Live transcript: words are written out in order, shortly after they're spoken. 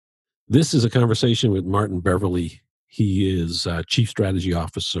This is a conversation with Martin Beverley. He is Chief Strategy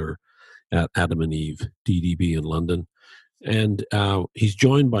Officer at Adam and Eve DDB in London. And he's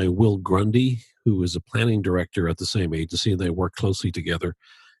joined by Will Grundy, who is a planning director at the same agency, and they work closely together.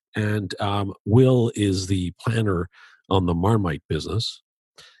 And Will is the planner on the Marmite business.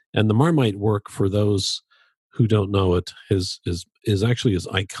 And the Marmite work, for those who don't know it, is actually as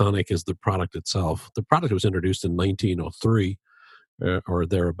iconic as the product itself. The product was introduced in 1903 or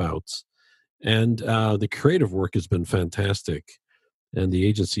thereabouts. And the creative work has been fantastic. And the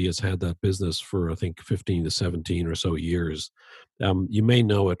agency has had that business for, I think, 15 to 17 or so years. You may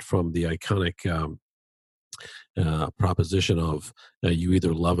know it from the iconic proposition of you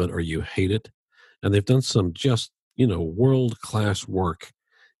either love it or you hate it. And they've done some just, world-class work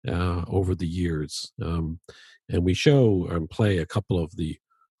over the years. And we show and play a couple of the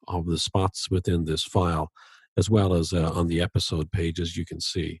spots within this file, as well as on the episode page, as you can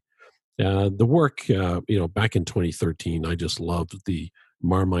see. The work, back in 2013, I just loved the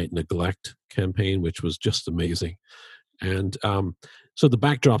Marmite Neglect campaign, which was just amazing. And so the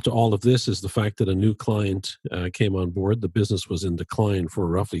backdrop to all of this is the fact that a new client came on board. The business was in decline for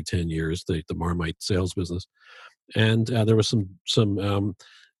roughly 10 years, the Marmite sales business. And there was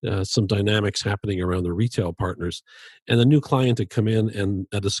some dynamics happening around the retail partners. And the new client had come in, and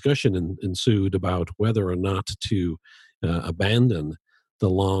a discussion ensued about whether or not to abandon the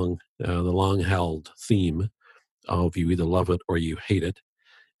long-held theme of you either love it or you hate it,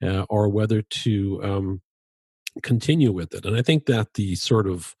 or whether to continue with it. And I think that the sort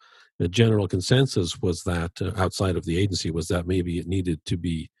of the general consensus was that outside of the agency was that maybe it needed to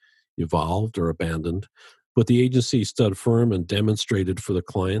be evolved or abandoned. But the agency stood firm and demonstrated for the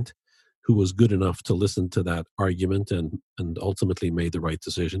client, who was good enough to listen to that argument and ultimately made the right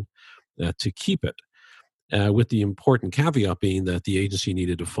decision to keep it. With the important caveat being that the agency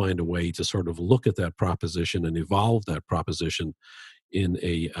needed to find a way to sort of look at that proposition and evolve that proposition in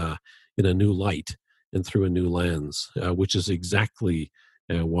a new light and through a new lens, which is exactly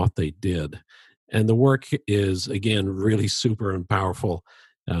what they did. And the work is, again, really super and powerful.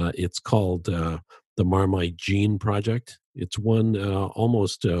 It's called the Marmite Gene Project. It's won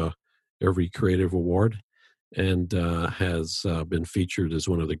almost every creative award, and has been featured as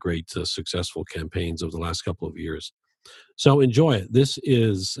one of the great successful campaigns of the last couple of years. So enjoy it. This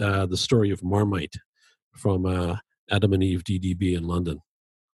is the story of Marmite from Adam and Eve DDB in London.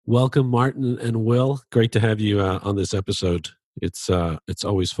 Welcome, Martin and Will. Great to have you on this episode. It's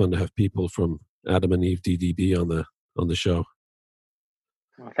always fun to have people from Adam and Eve DDB on the show.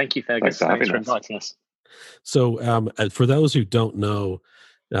 Well, thank you, Fergus. Thanks for inviting us. So for those who don't know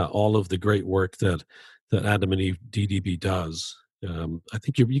all of the great work that Adam and Eve DDB does, I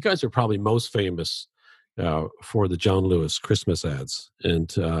think you guys are probably most famous for the John Lewis Christmas ads.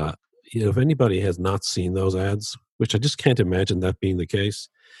 And if anybody has not seen those ads, which I just can't imagine that being the case,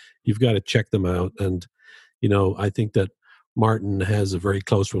 you've got to check them out. And, I think that Martin has a very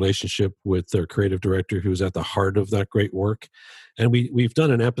close relationship with their creative director, who's at the heart of that great work. And we've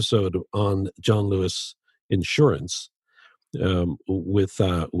done an episode on John Lewis Insurance with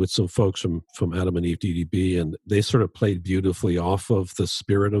some folks from Adam and Eve DDB, and they sort of played beautifully off of the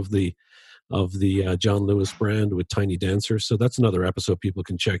spirit of the John Lewis brand with Tiny Dancer. So that's another episode people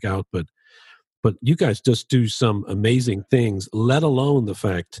can check out. But you guys just do some amazing things, let alone the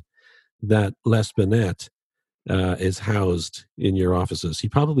fact that Les Binet is housed in your offices. He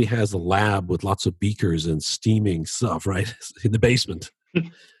probably has a lab with lots of beakers and steaming stuff, right, in the basement.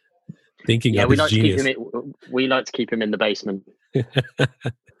 Thinking of his genius. We like to keep him in the basement. I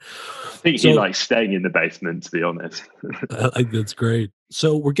think he likes staying in the basement, to be honest. That's great.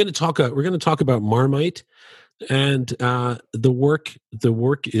 So we're going to talk about Marmite, and the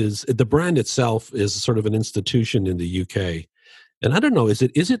work is, the brand itself is sort of an institution in the UK. And I don't know, is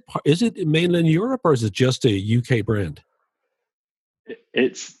it mainland Europe, or is it just a UK brand?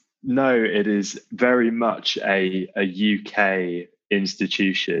 It is very much a UK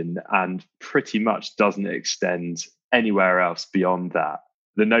institution, and pretty much doesn't extend anywhere else beyond that.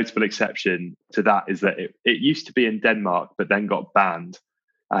 The notable exception to that is that it used to be in Denmark, but then got banned.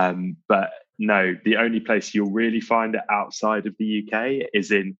 But no, the only place you'll really find it outside of the UK is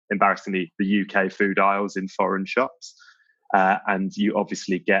in, embarrassingly, the UK food aisles in foreign shops. And you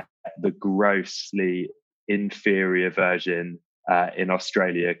obviously get the grossly inferior version in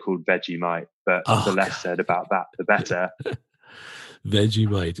Australia called Vegemite. But the less said about that, the better.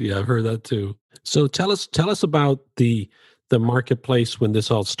 Vegemite, yeah, I've heard that too. So tell us about the marketplace when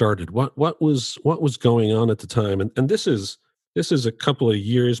this all started. What was going on at the time? And this is a couple of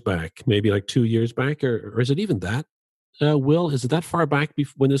years back, maybe like 2 years back, or is it even that? Will? Is it that far back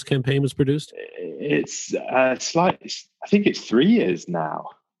when this campaign was produced? It's slight. I think it's 3 years now,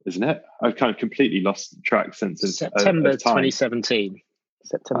 isn't it? I've kind of completely lost track since September 2017.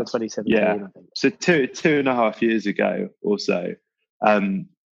 September 2017. Yeah. I think. So 2.5 years ago or so.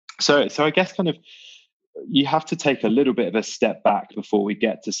 So I guess kind of you have to take a little bit of a step back before we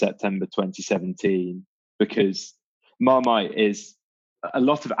get to September 2017, because Marmite is a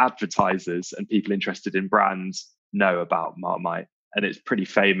lot of advertisers and people interested in brands know about Marmite, and it's pretty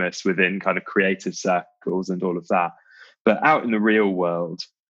famous within kind of creative circles and all of that. But out in the real world,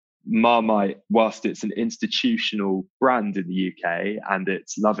 Marmite, whilst it's an institutional brand in the UK and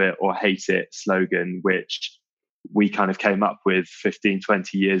its love it or hate it slogan, which we kind of came up with 15,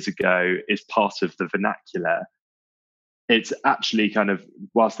 20 years ago, is part of the vernacular. It's actually kind of,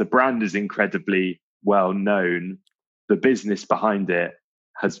 whilst the brand is incredibly well known, the business behind it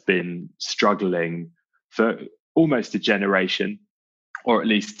has been struggling for almost a generation, or at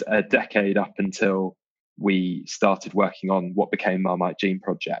least a decade up until we started working on what became Marmite Gene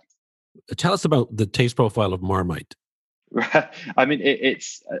Project. Tell us about the taste profile of Marmite. I mean,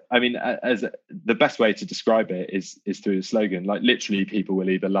 as the best way to describe it is through the slogan. Like, literally, people will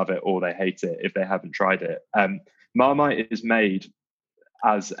either love it or they hate it if they haven't tried it. Marmite is made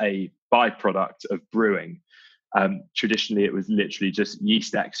as a byproduct of brewing. Traditionally, it was literally just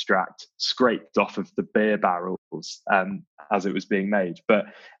yeast extract scraped off of the beer barrels as it was being made. But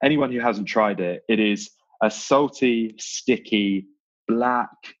anyone who hasn't tried it, it is a salty, sticky, black,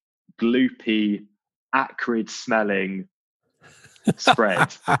 gloopy, acrid smelling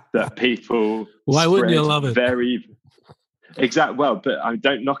spread that people why wouldn't you love it? Very exact. Well, but I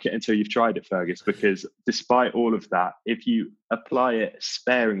don't knock it until you've tried it, Fergus, because despite all of that, if you apply it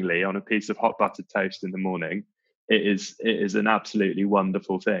sparingly on a piece of hot buttered toast in the morning, it is an absolutely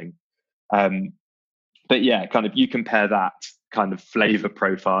wonderful thing. But yeah, kind of you compare that kind of flavor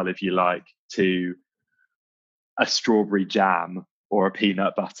profile, if you like, to a strawberry jam or a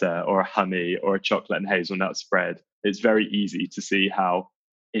peanut butter or a honey or a chocolate and hazelnut spread, it's very easy to see how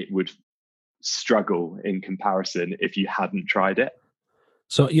it would struggle in comparison if you hadn't tried it.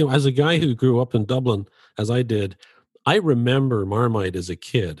 So, as a guy who grew up in Dublin, as I did, I remember Marmite as a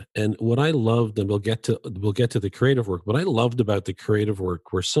kid. And what I loved, and we'll get to the creative work, what I loved about the creative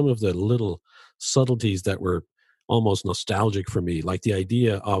work were some of the little subtleties that were almost nostalgic for me, like the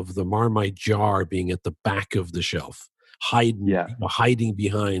idea of the Marmite jar being at the back of the shelf, hiding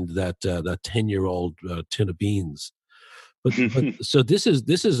behind that 10-year-old tin of beans. But so this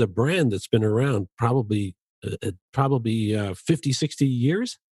is a brand that's been around probably 50, 60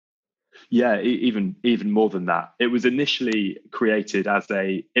 years. Yeah, even more than that. It was initially created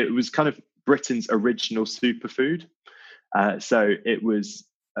it was kind of Britain's original superfood. So it was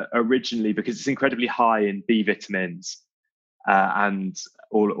originally, because it's incredibly high in B vitamins and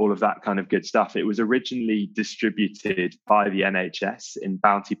all of that kind of good stuff. It was originally distributed by the NHS in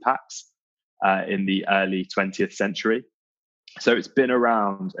bounty packs in the early 20th century. So it's been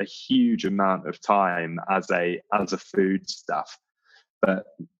around a huge amount of time as a food stuff, but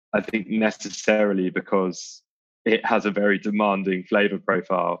I think necessarily because it has a very demanding flavor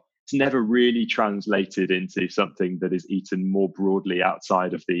profile, it's never really translated into something that is eaten more broadly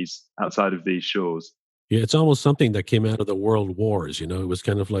outside of these shores. Yeah, it's almost something that came out of the world wars. It was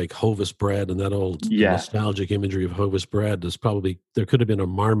kind of like Hovis bread, and that old nostalgic imagery of Hovis bread. There could have been a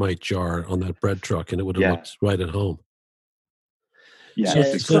Marmite jar on that bread truck, and it would have looked right at home. Yeah,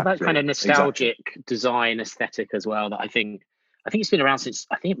 it's got that kind of nostalgic design aesthetic as well. That I think it's been around since,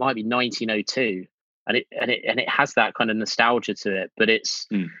 I think it might be 1902, and it has that kind of nostalgia to it. But it's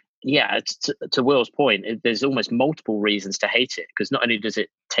to Will's point, there's almost multiple reasons to hate it, because not only does it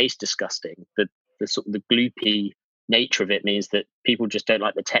taste disgusting, the sort of the gloopy nature of it means that people just don't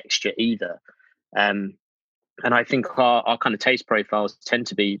like the texture either. And I think our kind of taste profiles tend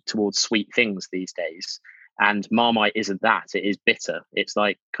to be towards sweet things these days. And Marmite isn't that. It is bitter. It's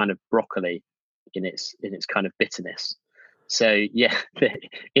like kind of broccoli in its kind of bitterness. So yeah,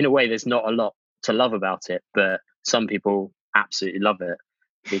 in a way, there's not a lot to love about it, but some people absolutely love it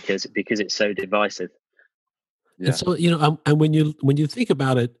because it's so divisive. Yeah. And so and when you think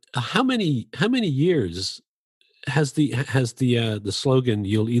about it, how many years has the slogan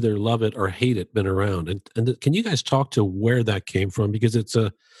 "You'll either love it or hate it" been around? And can you guys talk to where that came from? Because it's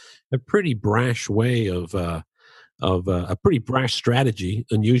a pretty brash way of a pretty brash strategy,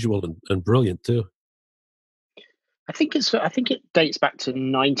 unusual and brilliant too. I think it dates back to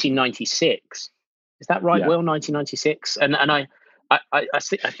 1996. Is that right, Will? 1996, and I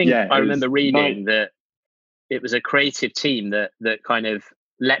think I remember reading that it was a creative team that kind of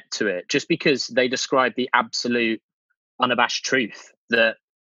leapt to it, just because they described the absolute unabashed truth that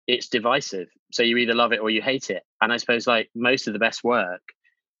it's divisive. So you either love it or you hate it. And I suppose like most of the best work,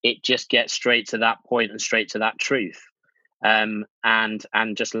 it just gets straight to that point and straight to that truth, and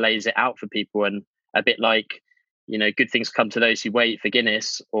just lays it out for people. And a bit like, good things come to those who wait for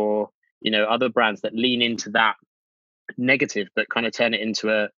Guinness, or other brands that lean into that negative but kind of turn it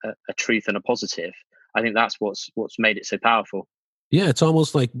into a truth and a positive. I think that's what's made it so powerful. Yeah, it's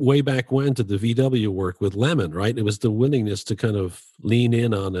almost like way back when to the VW work with Lemon, right? It was the willingness to kind of lean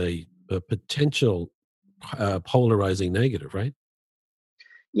in on a potential polarizing negative, right?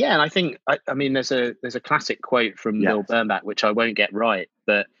 Yeah, and I think I mean there's a classic quote from Bill Bernbach, which I won't get right,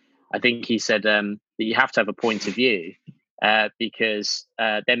 but I think he said that you have to have a point of view, because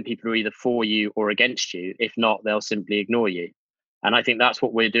then people are either for you or against you. If not, they'll simply ignore you. And I think that's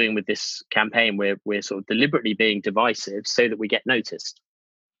what we're doing with this campaign. We're sort of deliberately being divisive so that we get noticed.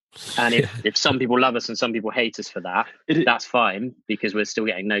 And if some people love us and some people hate us for that, that's fine, because we're still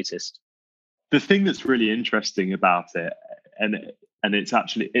getting noticed. The thing that's really interesting about it, and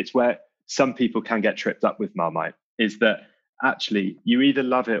it's where some people can get tripped up with Marmite, is that actually you either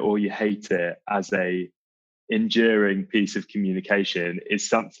love it or you hate it as a enduring piece of communication is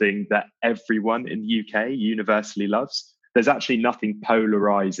something that everyone in the UK universally loves. There's actually nothing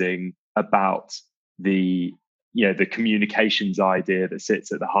polarizing about the communications idea that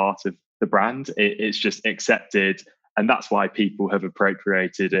sits at the heart of the brand. It's just accepted, and that's why people have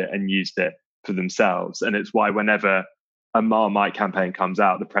appropriated it and used it for themselves. And it's why whenever a Marmite campaign comes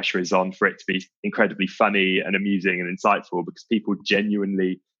out, the pressure is on for it to be incredibly funny and amusing and insightful, because people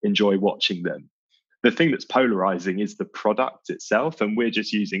genuinely enjoy watching them. The thing that's polarizing is the product itself, and we're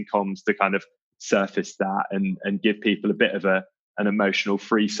just using comms to kind of surface that and give people a bit of an emotional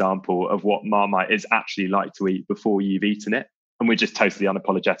free sample of what Marmite is actually like to eat before you've eaten it. And we're just totally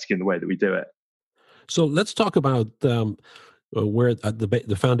unapologetic in the way that we do it. So let's talk about where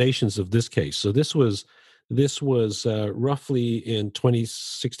the foundations of this case. So this was roughly in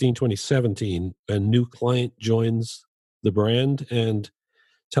 2016, 2017, a new client joins the brand. And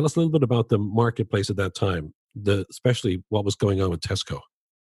tell us a little bit about the marketplace at that time, especially what was going on with Tesco,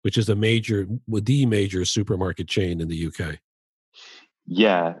 which is the major supermarket chain in the UK.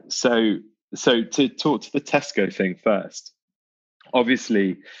 Yeah. So to talk to the Tesco thing first,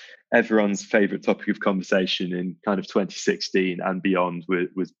 obviously everyone's favorite topic of conversation in kind of 2016 and beyond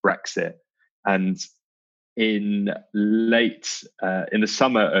was Brexit. And in the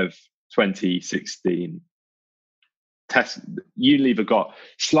summer of 2016, Unilever got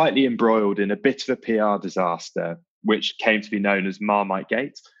slightly embroiled in a bit of a PR disaster, which came to be known as Marmite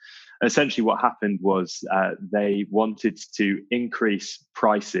Gate. Essentially, what happened was they wanted to increase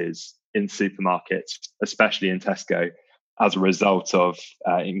prices in supermarkets, especially in Tesco, as a result of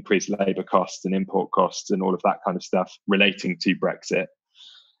increased labour costs and import costs and all of that kind of stuff relating to Brexit.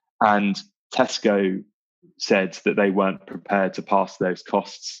 And Tesco said that they weren't prepared to pass those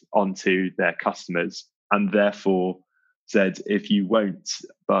costs onto their customers, and therefore said, if you won't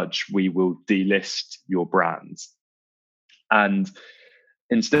budge, we will delist your brands. And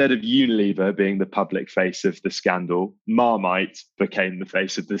instead of Unilever being the public face of the scandal, Marmite became the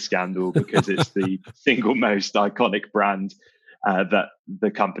face of the scandal, because it's the single most iconic brand that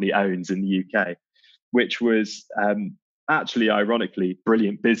the company owns in the UK, which was actually, ironically,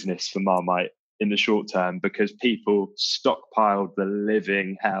 brilliant business for Marmite in the short term, because people stockpiled the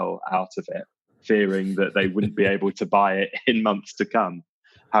living hell out of it, fearing that they wouldn't be able to buy it in months to come,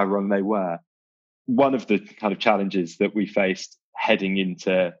 how wrong they were. One of the kind of challenges that we faced heading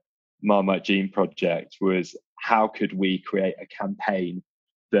into Marmite Gene Project was, how could we create a campaign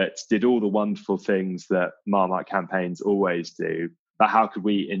that did all the wonderful things that Marmite campaigns always do, but how could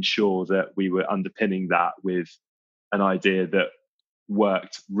we ensure that we were underpinning that with an idea that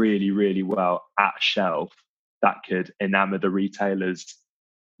worked really, really well at shelf, that could enamor the retailers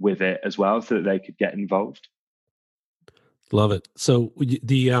with it as well, so that they could get involved. Love it. So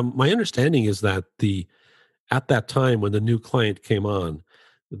my understanding is that at that time when the new client came on,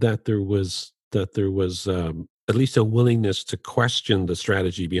 that there was at least a willingness to question the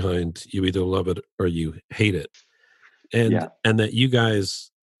strategy behind you either love it or you hate it, and that you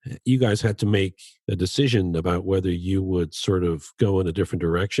guys had to make a decision about whether you would sort of go in a different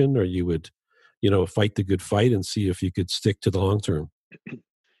direction, or you would fight the good fight and see if you could stick to the long term.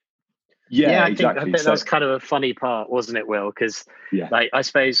 Yeah, I think that was kind of a funny part, wasn't it, Will? Because I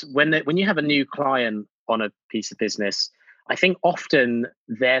suppose when you have a new client on a piece of business, I think often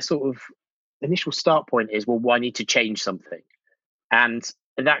their sort of initial start point is, well, I need to change something. And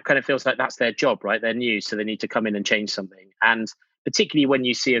that kind of feels like that's their job, right? They're new, so they need to come in and change something. And particularly when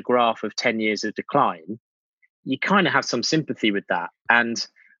you see a graph of 10 years of decline, you kind of have some sympathy with that. And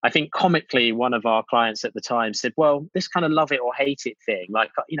I think comically, one of our clients at the time said, well, this kind of love it or hate it thing,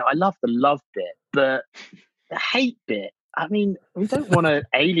 like, I love the love bit, but the hate bit, I mean, we don't want to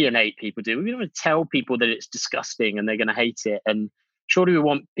alienate people, do we? We don't want to tell people that it's disgusting and they're going to hate it. And surely we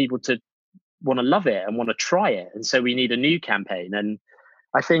want people to want to love it and want to try it. And so we need a new campaign. And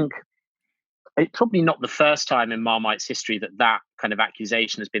I think it's probably not the first time in Marmite's history that kind of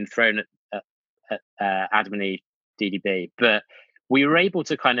accusation has been thrown at Adam and Eve DDB. But we were able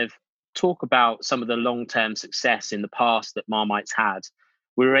to kind of talk about some of the long-term success in the past that Marmite's had.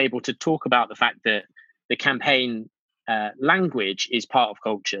 We were able to talk about the fact that the campaign language is part of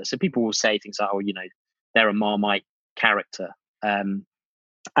culture. So people will say things like, oh, they're a Marmite character. And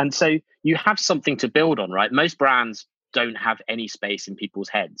so you have something to build on, right? Most brands don't have any space in people's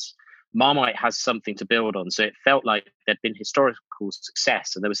heads. Marmite has something to build on. So it felt like there'd been historical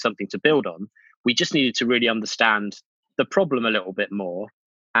success and there was something to build on. We just needed to really understand the problem a little bit more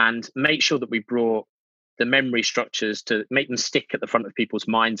and make sure that we brought the memory structures to make them stick at the front of people's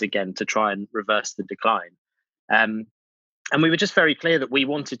minds again to try and reverse the decline. And we were just very clear that we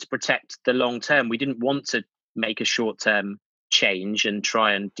wanted to protect the long term. We didn't want to make a short term change and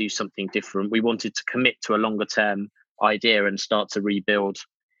try and do something different. We wanted to commit to a longer term idea and start to rebuild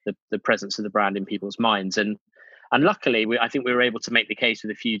the presence of the brand in people's minds. And luckily, I think we were able to make the case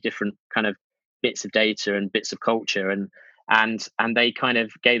with a few different kind of bits of data and bits of culture, and they kind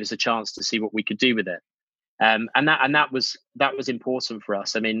of gave us a chance to see what we could do with it. And that was important for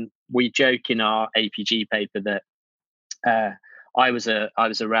us. I mean, we joke in our APG paper that I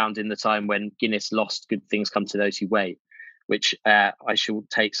was around in the time when Guinness lost "Good things come to those who wait," which I shall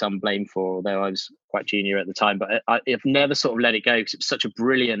take some blame for, although I was quite junior at the time. But I've never sort of let it go because it was such a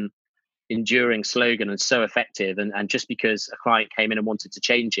brilliant, enduring slogan and so effective. And just because a client came in and wanted to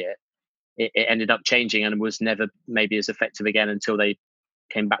change it, it ended up changing and was never maybe as effective again until they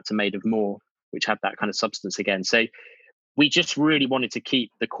came back to Made of More, which had that kind of substance again. So we just really wanted to keep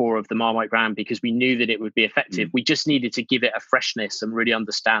the core of the Marmite brand because we knew that it would be effective. We just needed to give it a freshness and really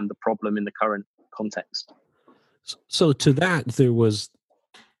understand the problem in the current context. So to that, there was,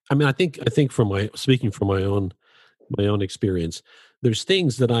 I mean, I think speaking from my own experience, there's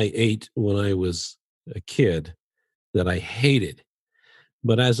things that I ate when I was a kid that I hated.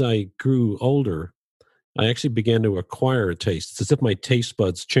 But as I grew older, I actually began to acquire a taste. It's as if my taste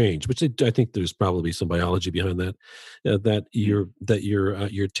buds changed, which I think there's probably some biology behind that. That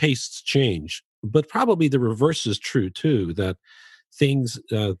your tastes change, but probably the reverse is true too. That things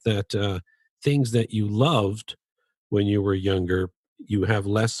that you loved when you were younger, you have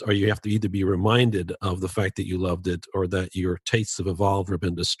less, or you have to either be reminded of the fact that you loved it, or that your tastes have evolved or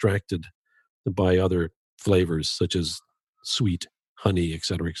been distracted by other flavors such as sweet, honey, et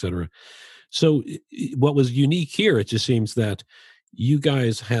cetera, et cetera. So what was unique here, it just seems that you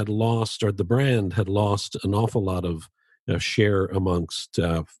guys had lost, or the brand had lost, an awful lot of share amongst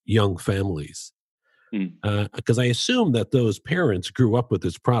young families. Because I assume that those parents grew up with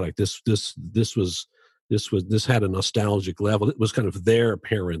this product. This had a nostalgic level. It was kind of their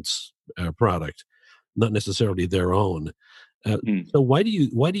parents' product, not necessarily their own. So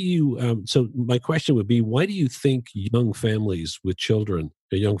so my question would be, why do you think young families with children,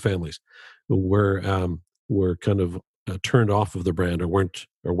 young families, were kind of turned off of the brand, or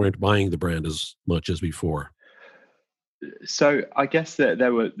weren't buying the brand as much as before? So I guess that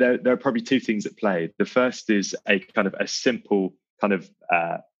there are probably two things at play. The first is a kind of a simple kind of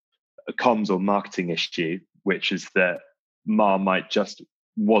comms or marketing issue, which is that Marmite just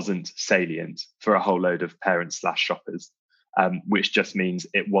wasn't salient for a whole load of parents/shoppers. Which just means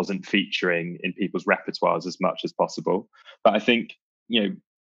it wasn't featuring in people's repertoires as much as possible. But I think,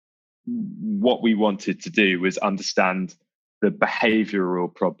 what we wanted to do was understand the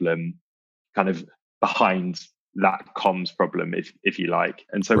behavioral problem kind of behind that comms problem, if you like.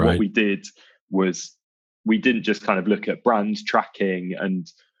 And so What we did was we didn't just kind of look at brand tracking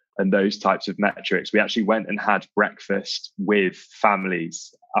and those types of metrics. We actually went and had breakfast with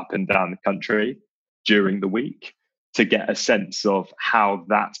families up and down the country during the week to get a sense of how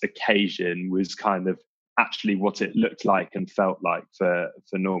that occasion was kind of actually what it looked like and felt like for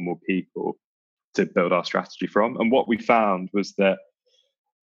normal people to build our strategy from. And what we found was that,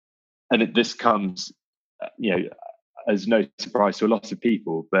 and this comes, as no surprise to a lot of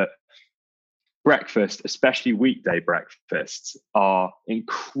people, but breakfast, especially weekday breakfasts, are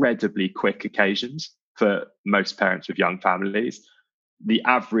incredibly quick occasions for most parents with young families. The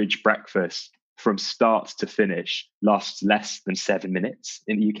average breakfast from start to finish lasts less than 7 minutes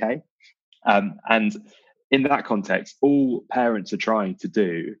in the UK. And in that context, all parents are trying to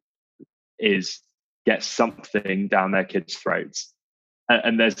do is get something down their kids' throats.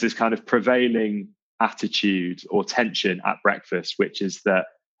 And there's this kind of prevailing attitude or tension at breakfast, which is that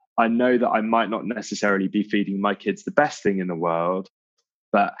I know that I might not necessarily be feeding my kids the best thing in the world,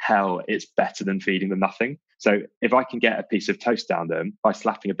 but hell, it's better than feeding them nothing. So if I can get a piece of toast down them by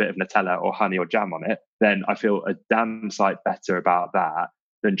slapping a bit of Nutella or honey or jam on it, then I feel a damn sight better about that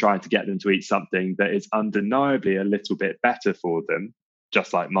than trying to get them to eat something that is undeniably a little bit better for them,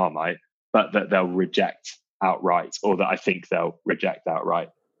 just like Marmite, but that they'll reject outright, or that I think they'll reject outright.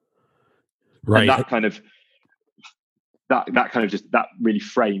 Right. And that kind of that really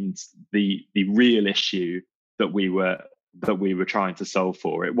framed the real issue that we were trying to solve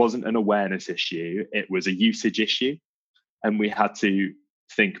for. It wasn't an awareness issue, it was a usage issue. And we had to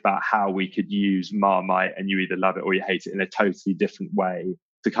think about how we could use Marmite and You Either Love It or You Hate It in a totally different way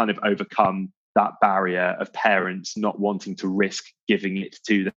to kind of overcome that barrier of parents not wanting to risk giving it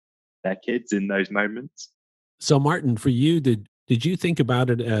to their kids in those moments. So Martin, for you, did you think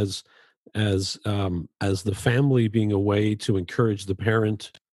about it as the family being a way to encourage the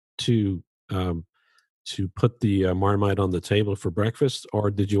parent to put the Marmite on the table for breakfast,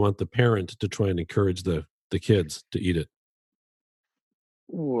 or did you want the parent to try and encourage the kids to eat it?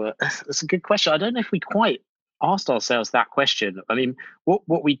 Ooh, that's a good question. I don't know if we quite asked ourselves that question. I mean,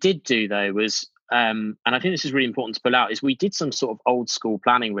 what we did do though was, and I think this is really important to pull out, is we did some sort of old school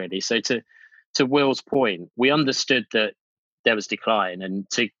planning really. So to Will's point, we understood that there was decline, and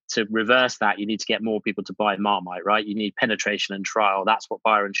to reverse that, you need to get more people to buy Marmite, right? You need penetration and trial. That's what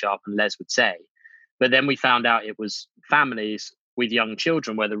Byron Sharp and Les would say. But then we found out it was families with young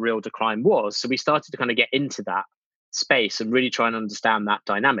children where the real decline was. So we started to kind of get into that space and really try and understand that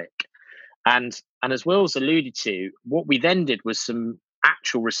dynamic. And as Will's alluded to, what we then did was some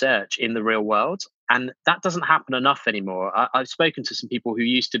actual research in the real world. And that doesn't happen enough anymore. I've spoken to some people who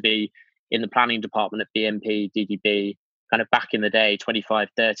used to be in the planning department at BNP, DDB, kind of back in the day, 25,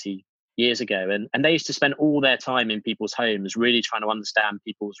 30 years ago. And they used to spend all their time in people's homes, really trying to understand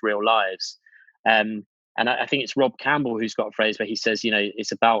people's real lives. And I think it's Rob Campbell who's got a phrase where he says,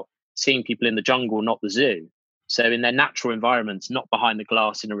 it's about seeing people in the jungle, not the zoo. So in their natural environments, not behind the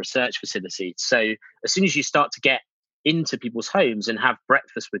glass in a research facility. So as soon as you start to get into people's homes and have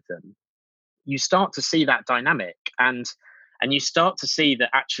breakfast with them, you start to see that dynamic. And you start to see that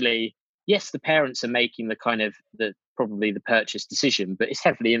actually, yes, the parents are making the kind of probably the purchase decision, but it's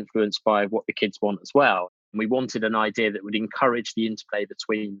heavily influenced by what the kids want as well. And we wanted an idea that would encourage the interplay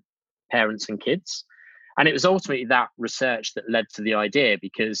between parents and kids. And it was ultimately that research that led to the idea,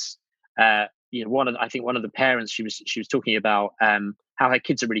 because one of the parents, she was talking about how her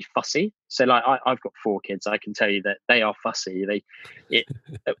kids are really fussy. So like I've got 4 kids. I can tell you that they are fussy.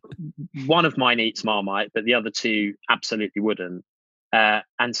 One of mine eats Marmite, but the other 2 absolutely wouldn't.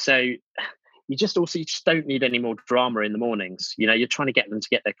 And so you just don't need any more drama in the mornings. You're trying to get them to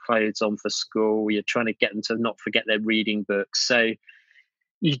get their clothes on for school. You're trying to get them to not forget their reading books. So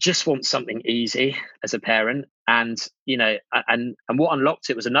you just want something easy as a parent. And what unlocked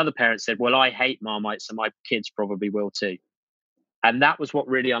it was another parent said, well, I hate Marmite, so my kids probably will too. And that was what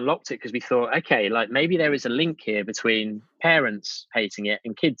really unlocked it, because we thought, okay, like maybe there is a link here between parents hating it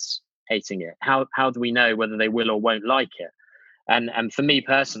and kids hating it. How do we know whether they will or won't like it? And for me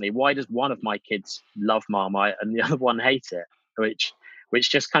personally, why does one of my kids love Marmite and the other one hate it? Which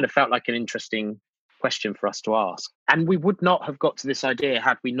just kind of felt like an interesting question for us to ask. And we would not have got to this idea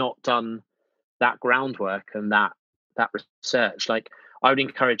had we not done that groundwork and that research. Like, I would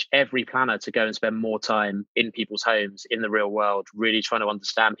encourage every planner to go and spend more time in people's homes, in the real world, really trying to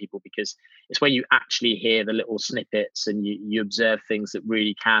understand people, because it's where you actually hear the little snippets and you observe things that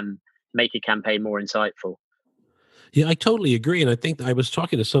really can make a campaign more insightful. Yeah, I totally agree. And I think I was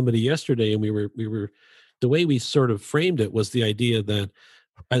talking to somebody yesterday, and we were the way we sort of framed it was the idea that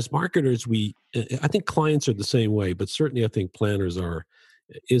as marketers, I think clients are the same way, but certainly I think planners are,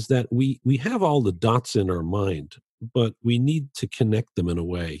 is that we have all the dots in our mind, but we need to connect them in a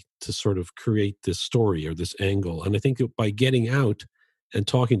way to sort of create this story or this angle. And I think that by getting out and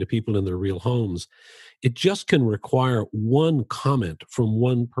talking to people in their real homes, it just can require one comment from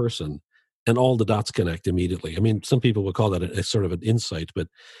one person and all the dots connect immediately. I mean, some people will call that a sort of an insight, but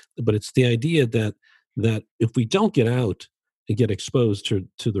it's the idea that if we don't get out and get exposed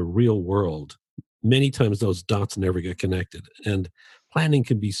to the real world, many times those dots never get connected. And planning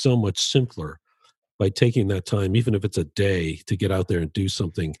can be so much simpler by taking that time, even if it's a day, to get out there and do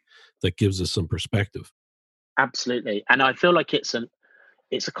something that gives us some perspective. Absolutely. And I feel like it's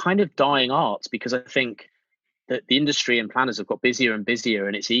a kind of dying art, because I think that the industry and planners have got busier and busier,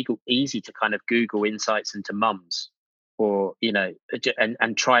 and it's easy to kind of Google insights into mums or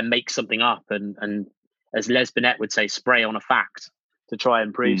and try and make something up, and as Les Binet would say, spray on a fact to try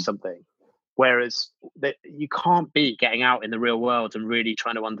and prove something. Whereas you can't beat getting out in the real world and really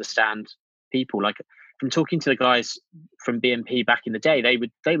trying to understand people. Like, from talking to the guys from BNP back in the day, they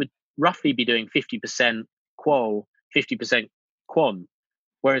would roughly be doing 50% qual, 50% quant.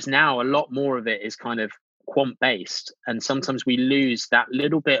 Whereas now a lot more of it is kind of quant based, and sometimes we lose that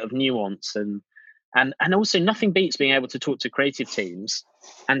little bit of nuance, and also nothing beats being able to talk to creative teams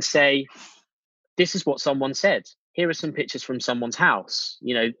and say, this is what someone said. Here are some pictures from someone's house.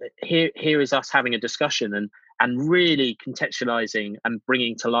 Here is us having a discussion and really contextualizing and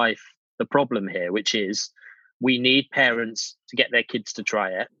bringing to life the problem here, which is we need parents to get their kids to try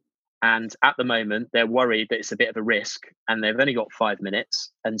it. And at the moment, they're worried that it's a bit of a risk and they've only got 5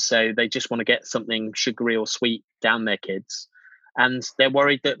 minutes. And so they just want to get something sugary or sweet down their kids. And they're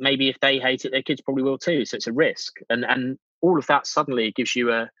worried that maybe if they hate it, their kids probably will too. So it's a risk. And all of that suddenly gives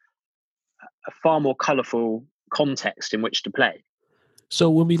you a far more colorful context in which to play. So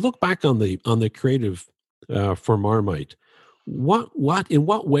when we look back on the creative for Marmite, what in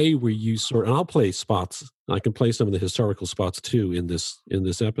what way were you and I'll play spots. I can play some of the historical spots too in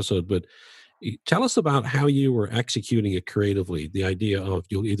this episode, but tell us about how you were executing it creatively, the idea of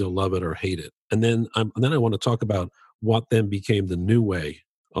you'll either love it or hate it. And then I want to talk about what then became the new way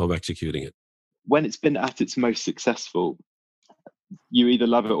of executing it. When it's been at its most successful, you either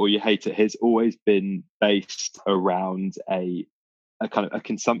love it or you hate it has always been based around a kind of a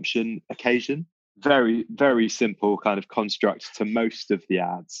consumption occasion. Very, very simple kind of construct to most of the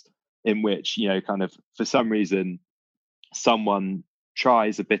ads, in which, kind of for some reason, someone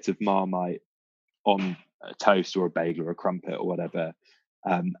tries a bit of Marmite on a toast or a bagel or a crumpet or whatever.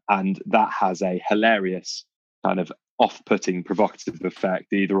 And that has a hilarious kind of off-putting, provocative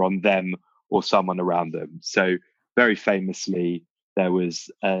effect either on them or someone around them. So very famously, there was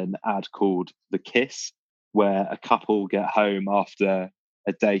an ad called The Kiss, where a couple get home after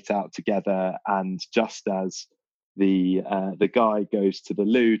a date out together, and just as the guy goes to the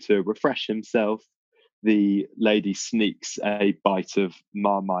loo to refresh himself, the lady sneaks a bite of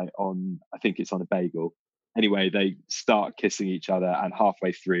Marmite on, I think it's on a bagel. Anyway, they start kissing each other, and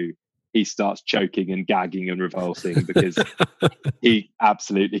halfway through, he starts choking and gagging and revulsing because he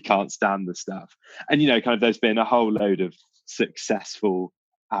absolutely can't stand the stuff. And, kind of there's been a whole load of successful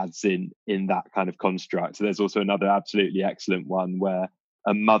ads in that kind of construct. So there's also another absolutely excellent one where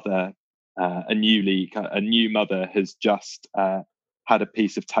a mother, a new mother has just had a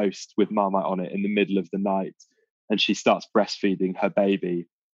piece of toast with Marmite on it in the middle of the night, and she starts breastfeeding her baby,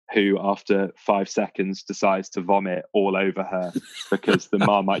 who after 5 seconds decides to vomit all over her because the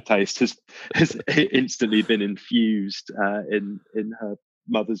Marmite taste has instantly been infused in her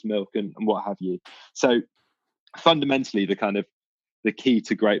mother's milk and what have you. So fundamentally, the key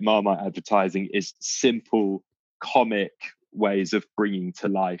to great Marmite advertising is simple, comic ways of bringing to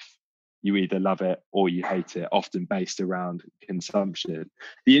life you either love it or you hate it, often based around consumption.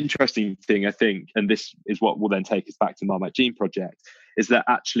 The interesting thing, I think, and this is what will then take us back to Marmite Gene Project, is that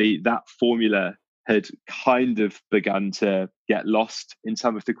actually that formula had kind of begun to get lost in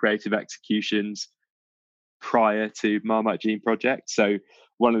some of the creative executions prior to Marmite Gene Project. So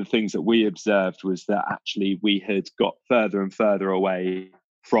one of the things that we observed was that actually we had got further and further away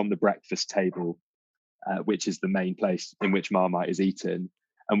from the breakfast table, which is the main place in which Marmite is eaten,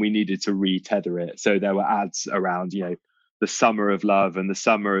 and we needed to re-tether it. So there were ads around, the summer of love and the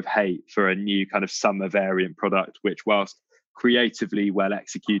summer of hate for a new kind of summer variant product, which, whilst creatively well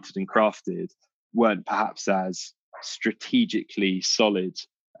executed and crafted, weren't perhaps as strategically solid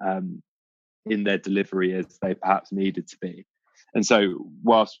in their delivery as they perhaps needed to be. And so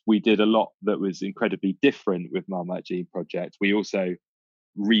whilst we did a lot that was incredibly different with Marmite Gene Project, we also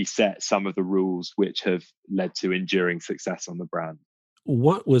reset some of the rules which have led to enduring success on the brand.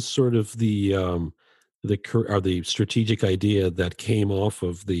 What was sort of the strategic idea that came off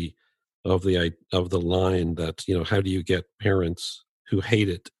of the line that, how do you get parents who hate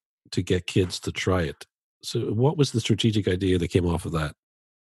it to get kids to try it? So what was the strategic idea that came off of that?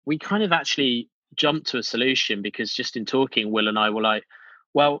 We kind of actually jumped to a solution, because just in talking, Will and I were like,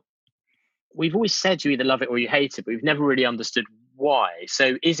 well, we've always said you either love it or you hate it, but we've never really understood why.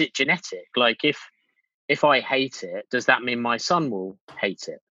 So is it genetic? Like if I hate it, does that mean my son will hate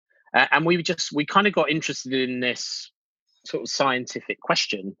it? And we kind of got interested in this sort of scientific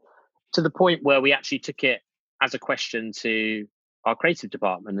question, to the point where we actually took it as a question to our creative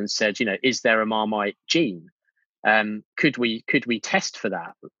department and said, is there a Marmite gene? Could we test for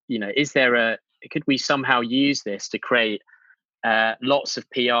that? Could we somehow use this to create lots of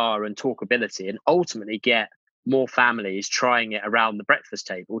PR and talkability, and ultimately get more families trying it around the breakfast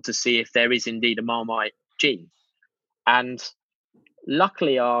table to see if there is indeed a Marmite gene. And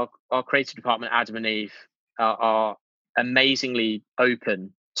luckily, our creative department, Adam and Eve, are amazingly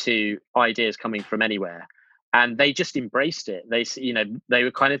open to ideas coming from anywhere, and they just embraced it. They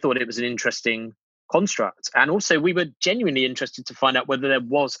were kind of thought it was an interesting construct, and also we were genuinely interested to find out whether there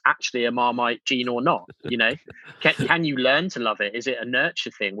was actually a Marmite gene or not. Can you learn to love it? Is it a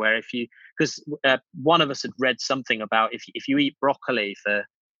nurture thing where because one of us had read something about if you eat broccoli for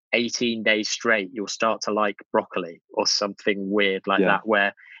 18 days straight, you'll start to like broccoli or something weird like that,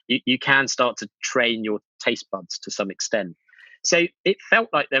 where you can start to train your taste buds to some extent. So it felt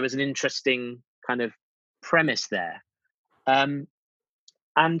like there was an interesting kind of premise there. And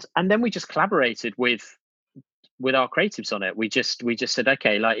then we just collaborated with our creatives on it. We just said,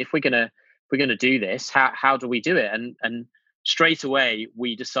 okay, like if we're gonna do this, how do we do it? And straight away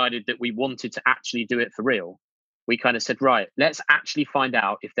we decided that we wanted to actually do it for real. We kind of said, right, let's actually find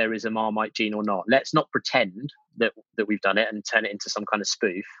out if there is a Marmite gene or not. Let's not pretend that we've done it and turn it into some kind of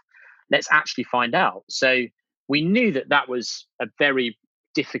spoof. Let's actually find out. So we knew that was a very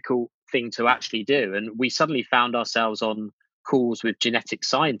difficult thing to actually do. And we suddenly found ourselves on calls with genetic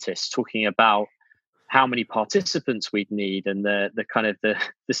scientists talking about how many participants we'd need and the kind of the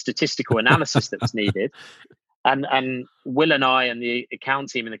statistical analysis that was needed. And Will and I and the account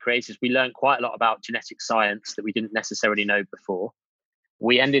team and the creators, we learned quite a lot about genetic science that we didn't necessarily know before.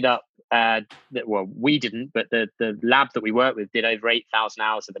 We ended up, we didn't, but the lab that we worked with did over 8,000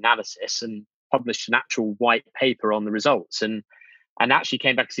 hours of analysis and published an actual white paper on the results. And actually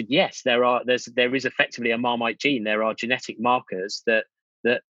came back and said, yes, there is effectively a Marmite gene. There are genetic markers that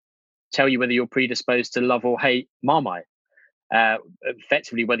tell you whether you're predisposed to love or hate Marmite.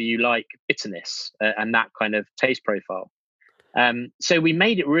 Effectively whether you like bitterness and that kind of taste profile. So we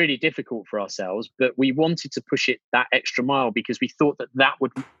made it really difficult for ourselves, but we wanted to push it that extra mile because we thought that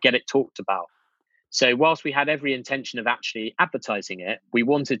would get it talked about. So whilst we had every intention of actually advertising it, we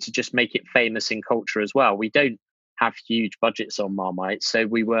wanted to just make it famous in culture as well. We don't have huge budgets on Marmite, so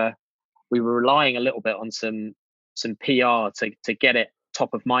we were relying a little bit on some PR to get it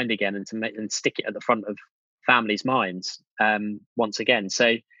top of mind again and stick it at the front of families' minds once again.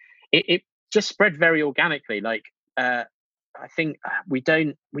 So it just spread very organically. Like I think we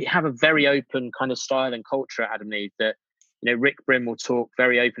have a very open kind of style and culture at Adam and Eve that, Rick Brim will talk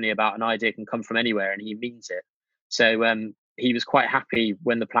very openly about an idea can come from anywhere and he means it. So he was quite happy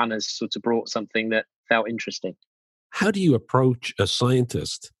when the planners sort of brought something that felt interesting. How do you approach a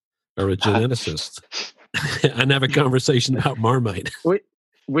scientist or a geneticist and have a conversation about Marmite?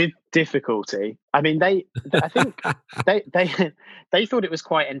 With difficulty. I mean, I think they thought it was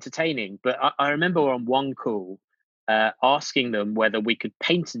quite entertaining, but I remember on one call asking them whether we could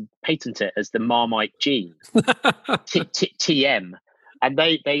patent it as the Marmite gene, TM, and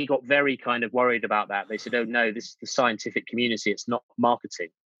they got very kind of worried about that. They said, "Oh no, this is the scientific community; it's not marketing.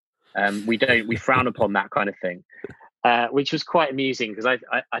 We frown upon that kind of thing," which was quite amusing because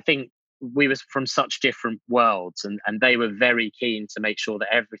I think we were from such different worlds and they were very keen to make sure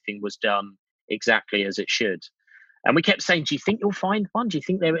that everything was done exactly as it should. And we kept saying, do you think you'll find one? Do you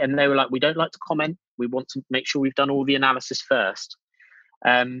think and they were like, we don't like to comment. We want to make sure we've done all the analysis first.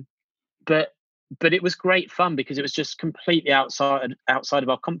 But it was great fun because it was just completely outside of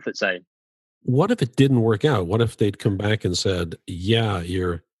our comfort zone. What if it didn't work out? What if they'd come back and said, yeah,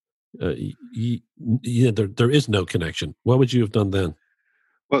 there is no connection? What would you have done then?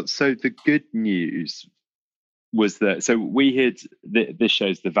 Well, so the good news was that, so we had, this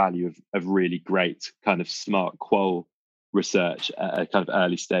shows the value of really great kind of smart qual research at a kind of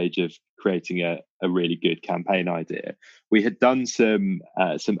early stage of creating a really good campaign idea. We had done some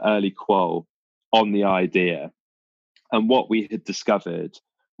early qual on the idea. And what we had discovered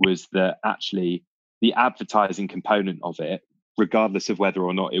was that actually the advertising component of it, regardless of whether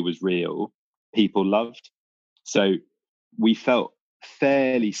or not it was real, people loved. So we felt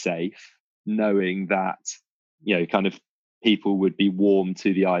fairly safe knowing that, kind of people would be warm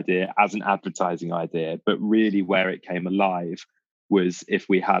to the idea as an advertising idea, but really where it came alive was if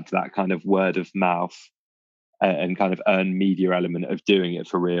we had that kind of word of mouth and kind of earned media element of doing it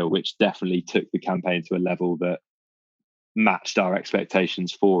for real, which definitely took the campaign to a level that matched our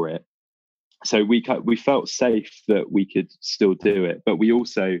expectations for it. So we felt safe that we could still do it, but we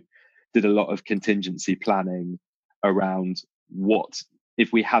also did a lot of contingency planning around what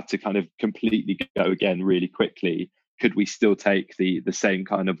if we had to kind of completely go again really quickly, could we still take the same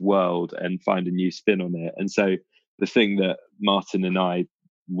kind of world and find a new spin on it? And so the thing that Martin and I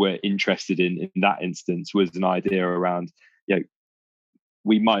were interested in that instance was an idea around,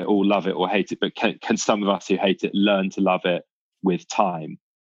 we might all love it or hate it, but can some of us who hate it learn to love it with time,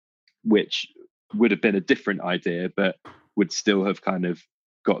 which would have been a different idea, but would still have kind of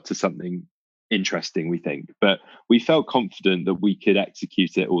got to something interesting, we think. But we felt confident that we could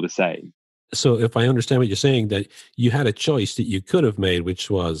execute it all the same. So if I understand what you're saying, that you had a choice that you could have made, which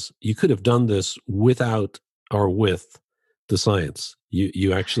was you could have done this without or with the science.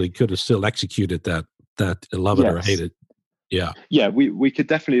 You actually could have still executed that love it or hate it. Yeah. Yeah, we could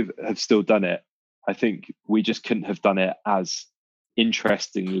definitely have still done it. I think we just couldn't have done it as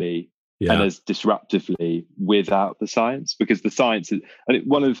interestingly and as disruptively without the science, because the science is, and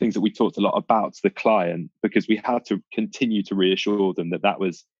one of the things that we talked a lot about to the client, because we had to continue to reassure them that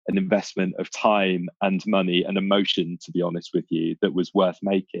was an investment of time and money and emotion, to be honest with you, that was worth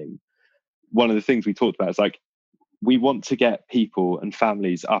making. One of the things we talked about is like, we want to get people and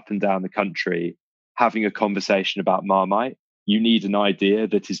families up and down the country having a conversation about Marmite. You need an idea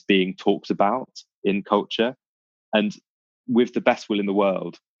that is being talked about in culture. And with the best will in the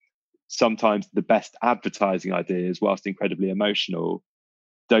world, sometimes the best advertising ideas, whilst incredibly emotional,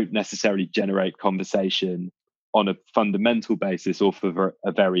 don't necessarily generate conversation on a fundamental basis or for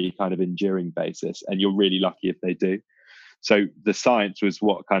a very kind of enduring basis. And you're really lucky if they do. So the science was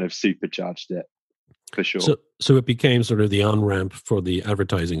what kind of supercharged it, for sure. So it became sort of the on-ramp for the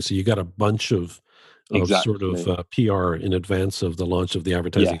advertising. So you got a bunch of sort of PR in advance of the launch of the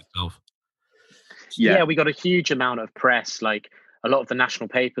advertising itself. Yeah, we got a huge amount of press. Like a lot of the national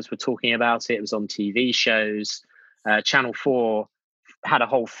papers were talking about it. It was on TV shows. Channel 4 had a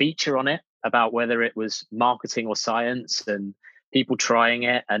whole feature on it about whether it was marketing or science, and people trying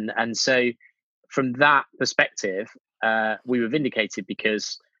it. And so from that perspective, we were vindicated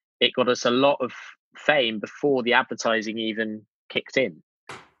because it got us a lot of fame before the advertising even kicked in.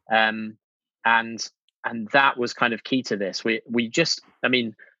 And that was kind of key to this. We just, I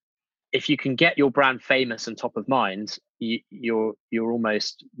mean, if you can get your brand famous and top of mind, you're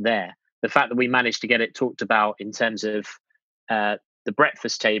almost there. The fact that we managed to get it talked about in terms of the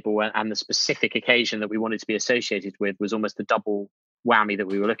breakfast table and the specific occasion that we wanted to be associated with was almost the double whammy that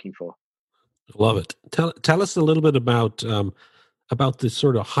we were looking for. Love it. Tell us a little bit about this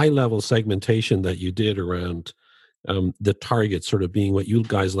sort of high level segmentation that you did around the target sort of being what you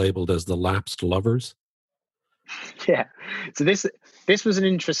guys labeled as the lapsed lovers. Yeah. So this was an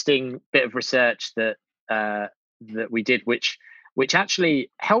interesting bit of research that we did, which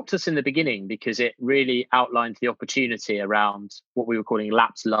actually helped us in the beginning because it really outlined the opportunity around what we were calling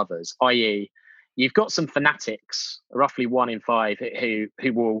lapsed lovers, i.e., you've got some fanatics, roughly 1 in 5, who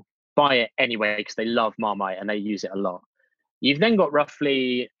will buy it anyway because they love Marmite and they use it a lot. You've then got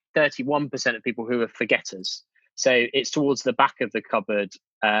roughly 31% of people who are forgetters. So it's towards the back of the cupboard.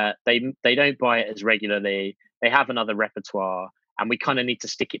 They don't buy it as regularly. They have another repertoire, and we kind of need to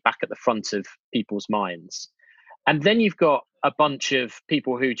stick it back at the front of people's minds. And then you've got a bunch of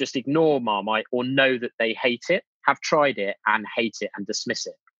people who just ignore Marmite or know that they hate it, have tried it and hate it and dismiss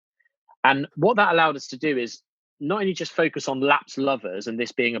it. And what that allowed us to do is not only just focus on lapsed lovers and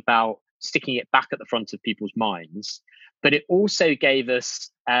this being about sticking it back at the front of people's minds, but it also gave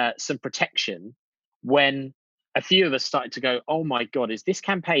us some protection when a few of us started to go, oh my God, is this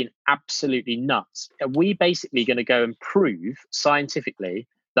campaign absolutely nuts? Are we basically going to go and prove scientifically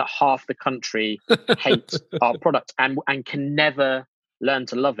that half the country hates our product and can never learn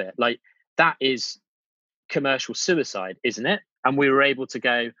to love it? Like, that is commercial suicide, isn't it? And we were able to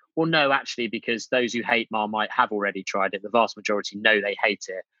go, well, no, actually, because those who hate Marmite have already tried it. The vast majority know they hate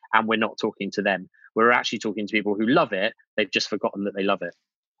it, and we're not talking to them. We're actually talking to people who love it. They've just forgotten that they love it.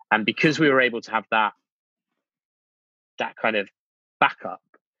 And because we were able to have that kind of backup,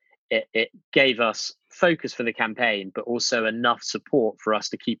 it gave us focus for the campaign, but also enough support for us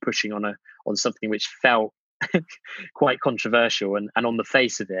to keep pushing on something which felt quite controversial and on the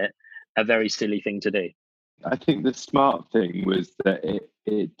face of it, a very silly thing to do. I think the smart thing was that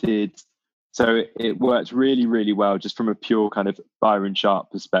it worked really, really well just from a pure kind of Byron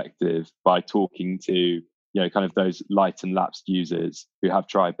Sharp perspective by talking to, kind of those light and lapsed users who have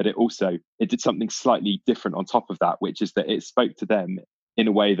tried. But it did something slightly different on top of that, which is that it spoke to them in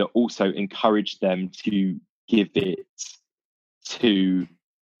a way that also encouraged them to give it to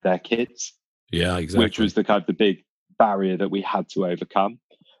their kids. Yeah, exactly. Which was the kind of the big barrier that we had to overcome.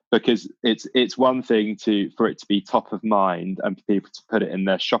 Because it's one thing for it to be top of mind and for people to put it in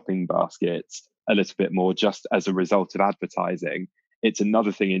their shopping baskets a little bit more just as a result of advertising. It's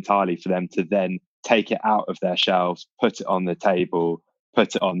another thing entirely for them to then take it out of their shelves, put it on the table,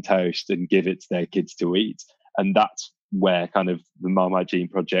 put it on toast and give it to their kids to eat. And that's where kind of the Marmite Gene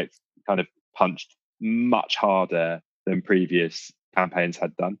project kind of punched much harder than previous campaigns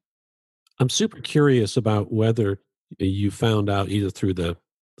had done. I'm super curious about whether you found out either through the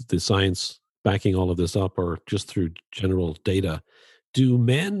science backing all of this up or just through general data. Do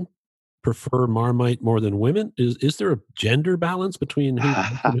men prefer Marmite more than women? Is there a gender balance between who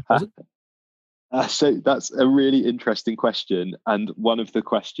doesn't? So that's a really interesting question, and one of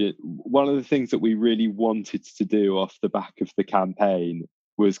the things that we really wanted to do off the back of the campaign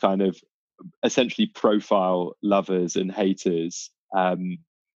was kind of essentially profile lovers and haters.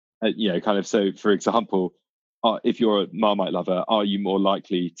 So for example, if you're a Marmite lover, are you more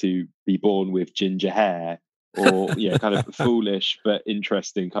likely to be born with ginger hair, or kind of foolish but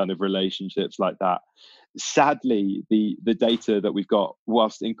interesting kind of relationships like that? Sadly, the data that we've got,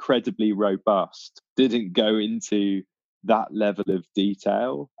 whilst incredibly robust, didn't go into that level of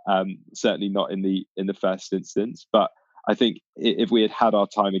detail. Certainly not in the first instance. But I think if we had had our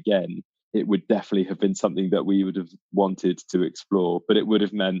time again, it would definitely have been something that we would have wanted to explore. But it would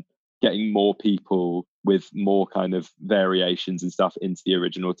have meant getting more people with more kind of variations and stuff into the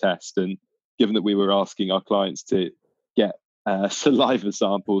original test. And given that we were asking our clients to get saliva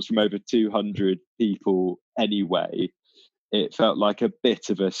samples from over 200 people anyway, it felt like a bit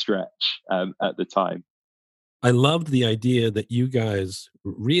of a stretch at the time. I loved the idea that you guys,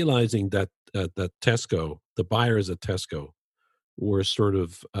 realizing that that Tesco, the buyers at Tesco, were sort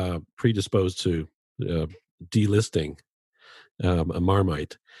of predisposed to delisting a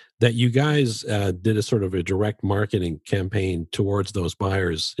Marmite, that you guys did a sort of a direct marketing campaign towards those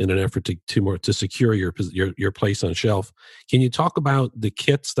buyers in an effort to secure your place on shelf. Can you talk about the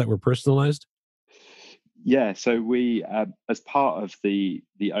kits that were personalized? Yeah, so we, as part of the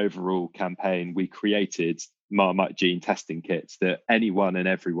overall campaign, we created Marmite gene testing kits that anyone and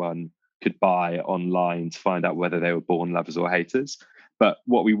everyone could buy online to find out whether they were born lovers or haters. But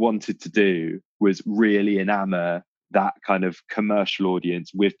what we wanted to do was really enamor that kind of commercial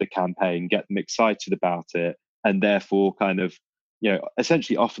audience with the campaign, get them excited about it, and therefore kind of,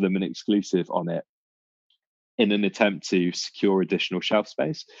 essentially offer them an exclusive on it in an attempt to secure additional shelf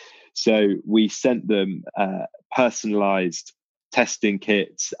space. So we sent them personalized testing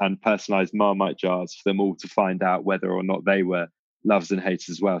kits and personalized Marmite jars for them all to find out whether or not they were lovers and haters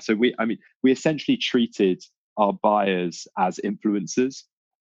as well. So we essentially treated our buyers as influencers,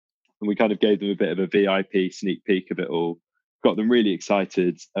 and we kind of gave them a bit of a VIP sneak peek of it all, got them really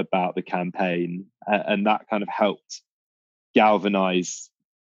excited about the campaign, and that kind of helped galvanize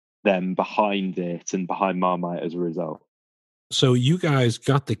them behind it and behind Marmite as a result. So you guys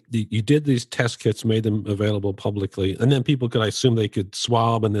got you did these test kits, made them available publicly, and then people could, I assume, they could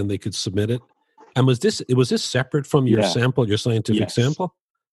swab and then they could submit it. And was this separate from your sample, your scientific sample?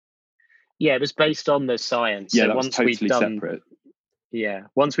 Yeah, it was based on the science. Yeah, so that was totally separate. Yeah,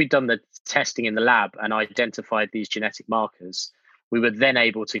 once we'd done the testing in the lab and identified these genetic markers, we were then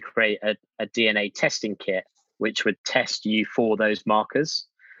able to create a DNA testing kit which would test you for those markers.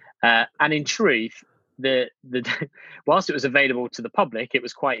 And in truth, the whilst it was available to the public, it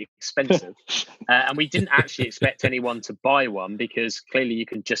was quite expensive, and we didn't actually expect anyone to buy one, because clearly you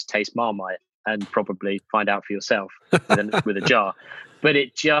can just taste Marmite and probably find out for yourself with a jar. But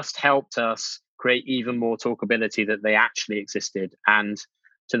it just helped us create even more talkability that they actually existed. And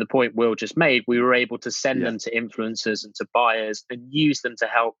to the point Will just made, we were able to send them to influencers and to buyers and use them to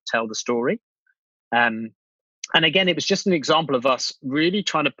help tell the story. And again, it was just an example of us really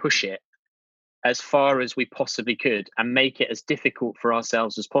trying to push it as far as we possibly could and make it as difficult for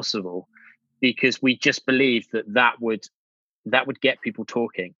ourselves as possible, because we just believed that would get people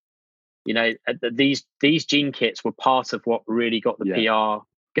talking. These gene kits were part of what really got the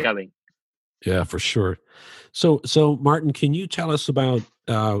PR going. Yeah, for sure. So Martin, can you tell us about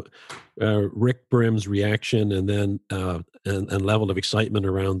Rick Brim's reaction and then and level of excitement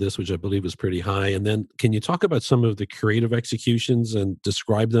around this, which I believe was pretty high? And then can you talk about some of the creative executions and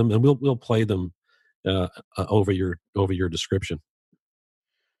describe them? And we'll play them over your description.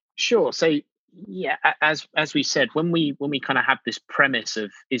 Sure. So yeah, as we said, when we kind of have this premise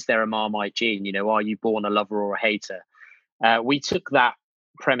of, is there a Marmite gene? Are you born a lover or a hater? We took that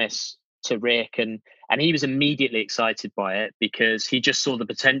premise to Rick, and he was immediately excited by it because he just saw the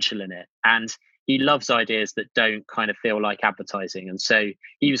potential in it, and he loves ideas that don't kind of feel like advertising. And so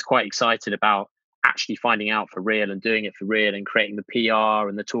he was quite excited about actually finding out for real and doing it for real and creating the PR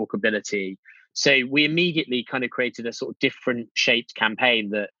and the talkability. So we immediately kind of created a sort of different shaped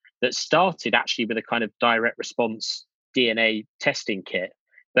campaign that started actually with a kind of direct response DNA testing kit,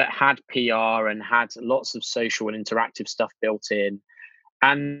 but had PR and had lots of social and interactive stuff built in.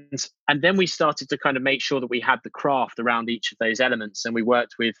 And then we started to kind of make sure that we had the craft around each of those elements. And we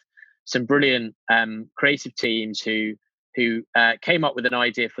worked with some brilliant creative teams who who came up with an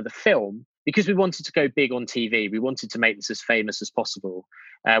idea for the film. Because we wanted to go big on TV, we wanted to make this as famous as possible.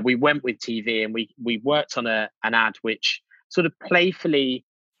 We went with TV, and we worked on an ad which sort of playfully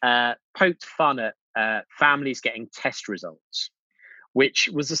poked fun at families getting test results, which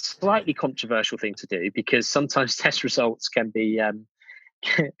was a slightly controversial thing to do, because sometimes test results can be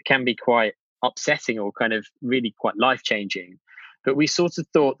quite upsetting or kind of really quite life-changing. But we sort of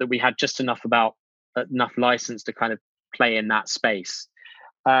thought that we had just enough license to kind of play in that space.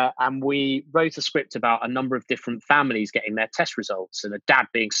 And we wrote a script about a number of different families getting their test results, and a dad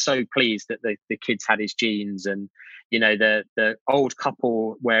being so pleased that the kids had his genes, and the old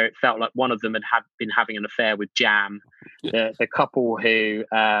couple where it felt like one of them had been having an affair with jam, the couple who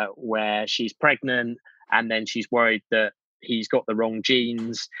where she's pregnant and then she's worried that he's got the wrong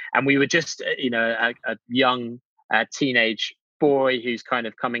genes, and we were just a young teenage boy who's kind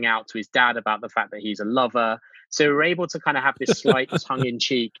of coming out to his dad about the fact that he's a lover. So we're able to kind of have this slight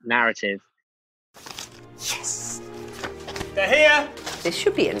tongue-in-cheek narrative. Yes! They're here! This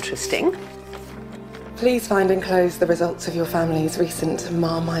should be interesting. Please find and close the results of your family's recent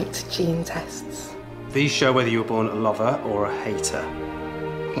Marmite gene tests. These show whether you were born a lover or a hater.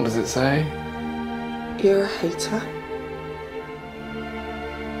 What does it say? You're a hater?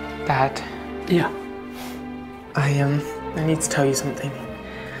 Dad. Yeah. I need to tell you something.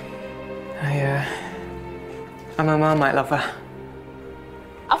 I'm a Marmite lover.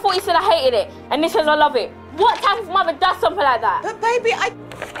 I thought you said I hated it, and this says I love it. What type of mother does something like that? But baby,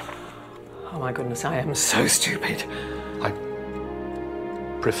 Oh my goodness, I am so stupid. I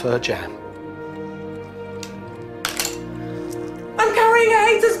prefer jam. I'm carrying a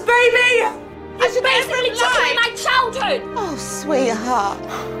hater's baby! You basically took away my childhood! Oh, sweetheart.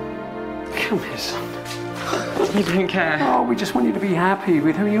 Come here, son. You didn't care. Oh, we just want you to be happy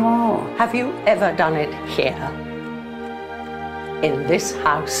with who you are. Have you ever done it here? In this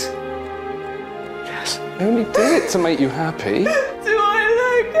house? Yes. I only did it to make you happy. Do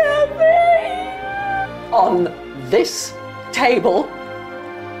I look happy? On this table?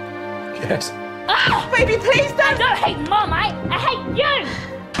 Yes. Ah! Baby, please don't! I don't hate Marmite, I hate you!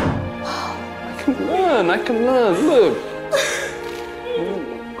 I can learn, look.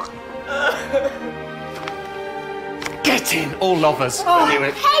 Get in, all lovers. I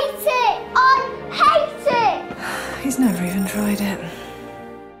hate it! I hate it! He's never even tried it.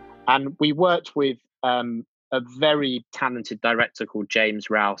 And we worked with a very talented director called James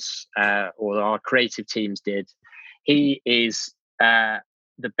Rouse, or our creative teams did. He is the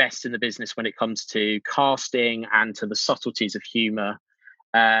best in the business when it comes to casting and to the subtleties of humour.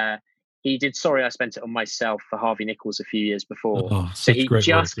 He did Sorry I Spent It on Myself for Harvey Nichols a few years before. Oh, so he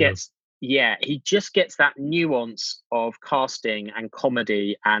just work, gets he just gets that nuance of casting and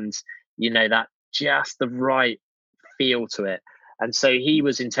comedy, and that just the right feel to it. And so he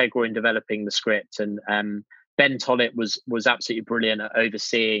was integral in developing the script, and Ben Tollett was absolutely brilliant at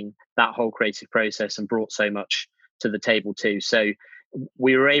overseeing that whole creative process and brought so much to the table too. So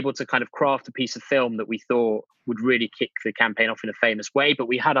we were able to kind of craft a piece of film that we thought would really kick the campaign off in a famous way, but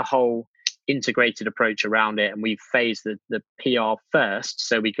we had a whole integrated approach around it, and we phased the PR first.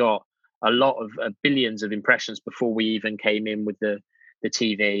 So we got a lot of billions of impressions before we even came in with the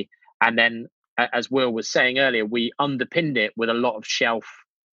TV. And then, as Will was saying earlier, we underpinned it with a lot of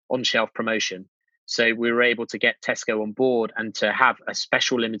on-shelf promotion. So we were able to get Tesco on board and to have a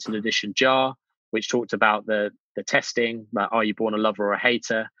special limited edition jar, which talked about the testing, about are you born a lover or a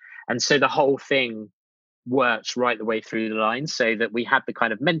hater? And so the whole thing worked right the way through the line, so that we had the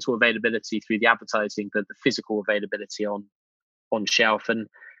kind of mental availability through the advertising, but the physical availability on shelf. And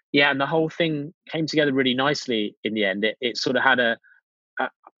the whole thing came together really nicely in the end. It sort of had a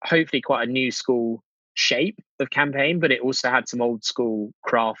hopefully quite a new school shape of campaign, but it also had some old school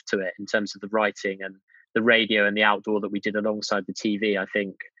craft to it in terms of the writing, and the radio and the outdoor that we did alongside the TV, I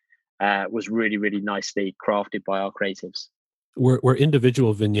think was really, really nicely crafted by our creatives. Were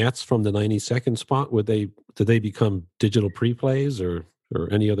individual vignettes from the 90-second spot, did they become digital pre-plays or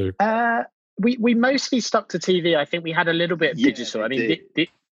any other? We mostly stuck to TV. I think we had a little bit of digital. I mean,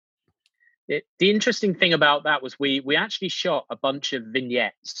 the interesting thing about that was we actually shot a bunch of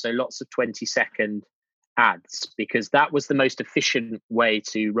vignettes, so lots of 20-second ads, because that was the most efficient way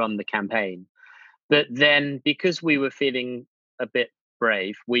to run the campaign. But then, because we were feeling a bit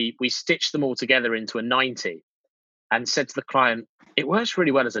brave, we stitched them all together into a 90 and said to the client, it works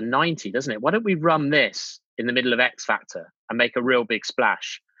really well as a 90, doesn't it? Why don't we run this in the middle of X Factor and make a real big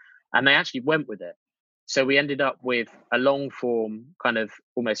splash? And they actually went with it. So we ended up with a long form, kind of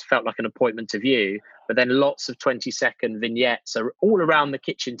almost felt like an appointment to view, but then lots of 20-second vignettes are all around the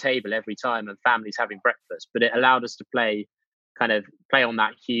kitchen table every time, and families having breakfast. But it allowed us to play on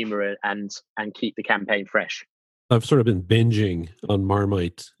that humor and keep the campaign fresh. I've sort of been binging on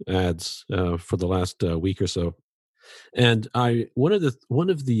Marmite ads for the last week or so, and one of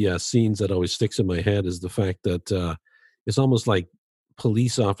the scenes that always sticks in my head is the fact that it's almost like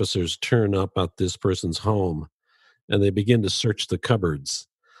police officers turn up at this person's home, and they begin to search the cupboards.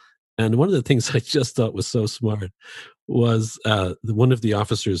 And one of the things I just thought was so smart was one of the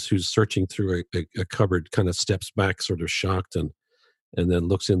officers who's searching through a cupboard kind of steps back, sort of shocked, and then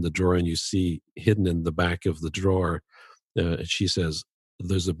looks in the drawer, and you see hidden in the back of the drawer, she says,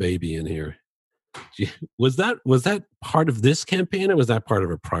 "There's a baby in here." Was that part of this campaign, or was that part of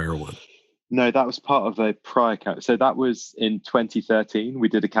a prior one? No, that was part of a prior campaign. So that was in 2013. We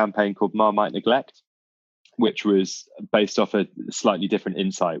did a campaign called Marmite Neglect, which was based off a slightly different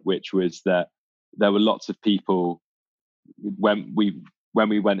insight, which was that there were lots of people, when we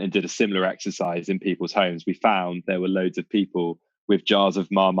went and did a similar exercise in people's homes, we found there were loads of people with jars of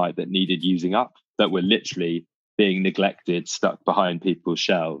Marmite that needed using up, that were literally being neglected, stuck behind people's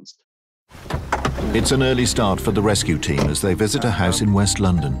shelves. It's an early start for the rescue team as they visit a house in West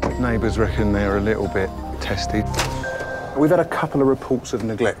London. Neighbours reckon they're a little bit testy. We've had a couple of reports of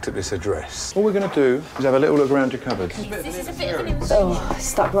neglect at this address. All we're going to do is have a little look around your cupboards. Oh,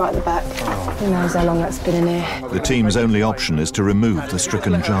 stuck right at the back. Who knows how long that's been in here. The team's only option is to remove the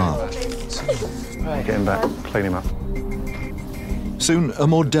stricken jar. Get him back, clean him up. Soon, a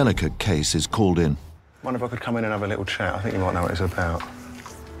more delicate case is called in. Wonder if I could come in and have a little chat. I think you might know what it's about.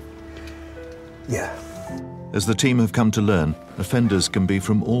 Yeah. As the team have come to learn, offenders can be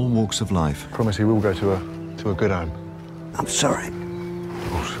from all walks of life. Promise he will go to a good home. I'm sorry. Of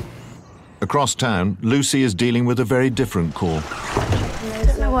course. Across town, Lucy is dealing with a very different call. I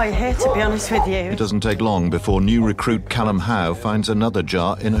don't know why you're here, to be honest with you. It doesn't take long before new recruit Callum Howe finds another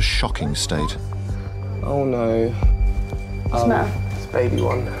jar in a shocking state. Oh no. What's the matter? It's baby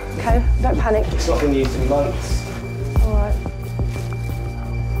one. Okay, don't panic. It's not been used in months. All right.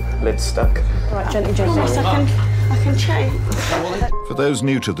 Lid's stuck. All right, gently. I can change. For those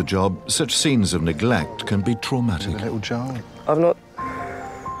new to the job, such scenes of neglect can be traumatic. A little jar. I've not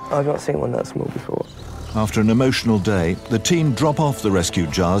seen one that small before. After an emotional day, the team drop off the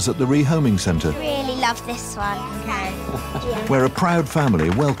rescued jars at the rehoming centre. I really love this one. Okay. Where a proud family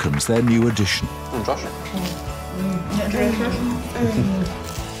welcomes their new addition. Josh.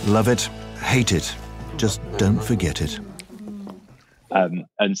 Love it, hate it, just don't forget it.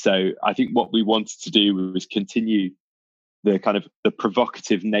 And so I think what we wanted to do was continue the kind of the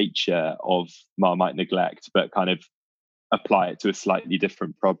provocative nature of Marmite Neglect, but kind of apply it to a slightly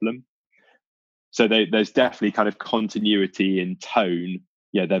different problem. So there's definitely kind of continuity in tone.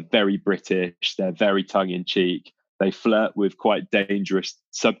 Yeah, they're very British, they're very tongue-in-cheek. They flirt with quite dangerous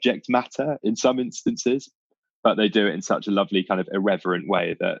subject matter in some instances, but they do it in such a lovely kind of irreverent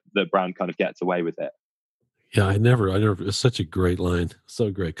way that the brand kind of gets away with it. Yeah, I never. It's such a great line,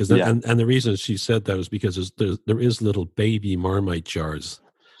 so great. Because and the reason she said that was because there is little baby Marmite jars,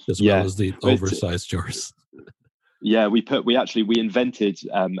 as well as the oversized jars. Yeah, we invented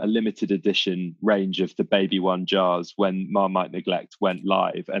a limited edition range of the baby one jars when Marmite Neglect went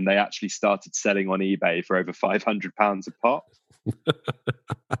live, and they actually started selling on eBay for over £500 a pop.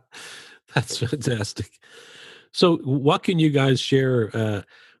 That's fantastic. So, what can you guys share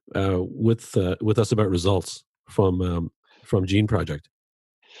with us about results from Gene Project?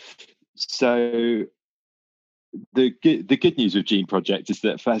 So the good news with Gene Project is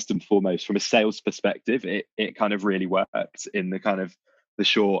that first and foremost, from a sales perspective, it kind of really worked in the kind of the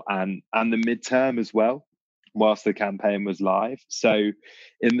short and the midterm as well, whilst the campaign was live. So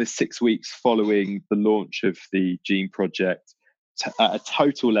in the 6 weeks following the launch of the Gene Project, at a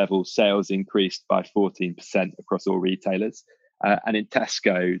total level, sales increased by 14% across all retailers. And in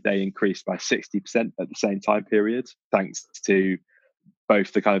Tesco, they increased by 60% at the same time period, thanks to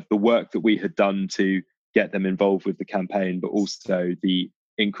both the kind of the work that we had done to get them involved with the campaign, but also the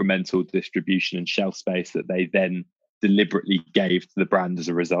incremental distribution and shelf space that they then deliberately gave to the brand as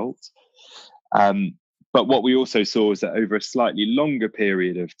a result. But what we also saw is that over a slightly longer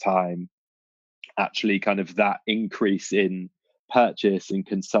period of time, actually kind of that increase in purchase and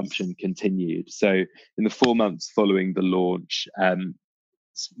consumption continued. So in the 4 months following the launch,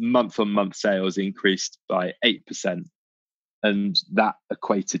 month-on-month sales increased by 8%. And that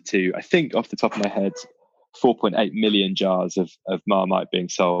equated to, I think off the top of my head, 4.8 million jars of Marmite being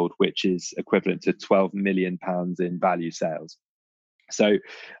sold, which is equivalent to £12 million in value sales. So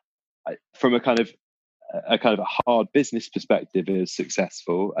from a kind of a kind of a hard business perspective is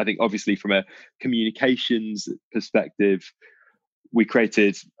successful. I think obviously from a communications perspective, we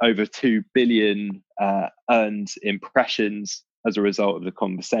created over 2 billion earned impressions as a result of the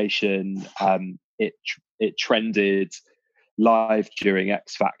conversation. It trended live during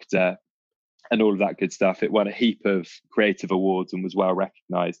X Factor and all of that good stuff. It won a heap of creative awards and was well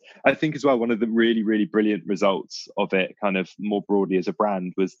recognized. I think as well, one of the really, really brilliant results of it, kind of more broadly as a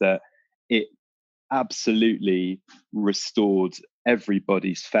brand, was that it absolutely restored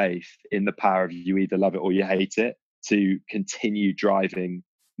everybody's faith in the power of you either love it or you hate it, to continue driving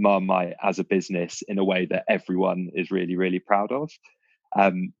Marmite as a business in a way that everyone is really, really proud of.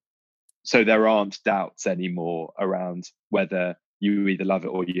 So there aren't doubts anymore around whether you either love it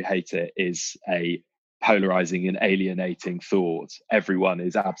or you hate it is a polarizing and alienating thought. Everyone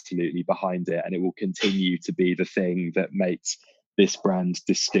is absolutely behind it, and it will continue to be the thing that makes this brand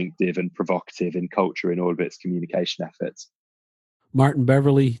distinctive and provocative in culture in all of its communication efforts. Martin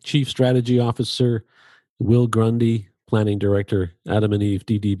Beverley, Chief Strategy Officer, Will Grundy, Planning Director, Adam and Eve,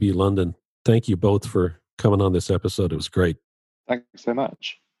 DDB London. Thank you both for coming on this episode. It was great. Thanks so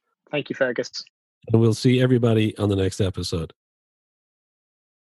much. Thank you, Fergus. And we'll see everybody on the next episode.